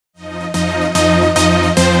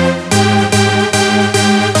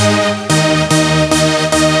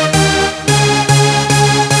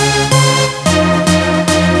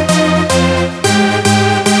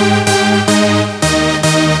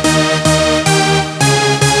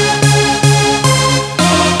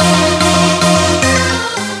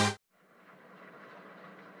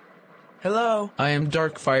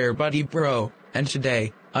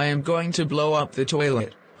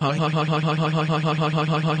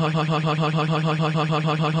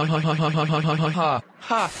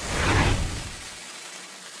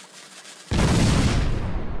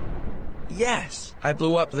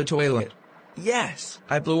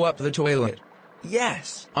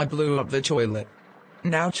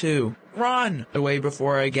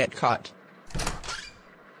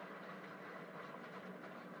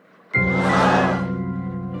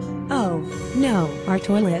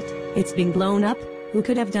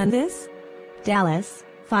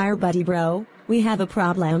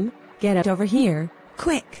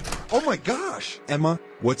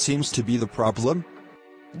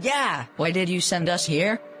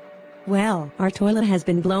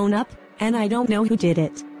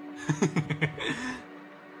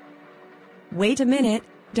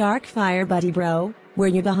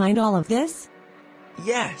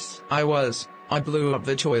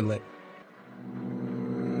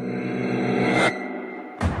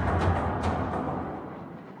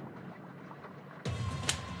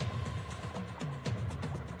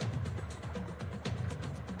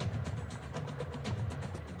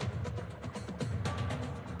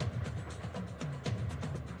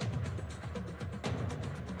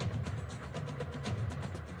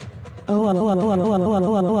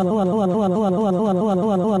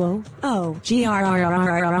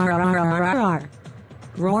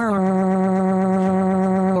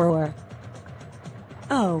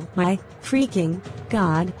My freaking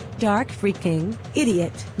god, dark freaking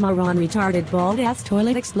idiot, moron, retarded, bald ass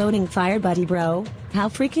toilet, exploding fire buddy bro. How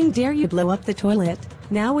freaking dare you blow up the toilet?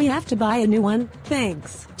 Now we have to buy a new one.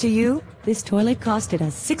 Thanks to you, this toilet costed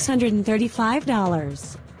us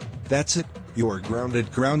 $635. That's it. You are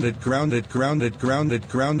grounded, grounded, grounded, grounded, grounded,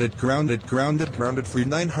 grounded, grounded, grounded, grounded for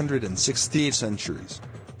 968 centuries.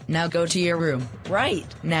 Now go to your room, right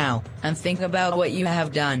now, and think about what you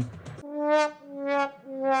have done.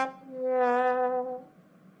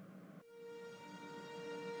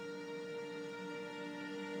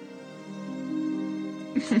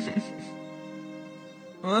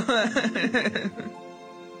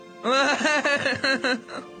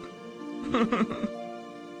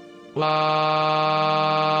 La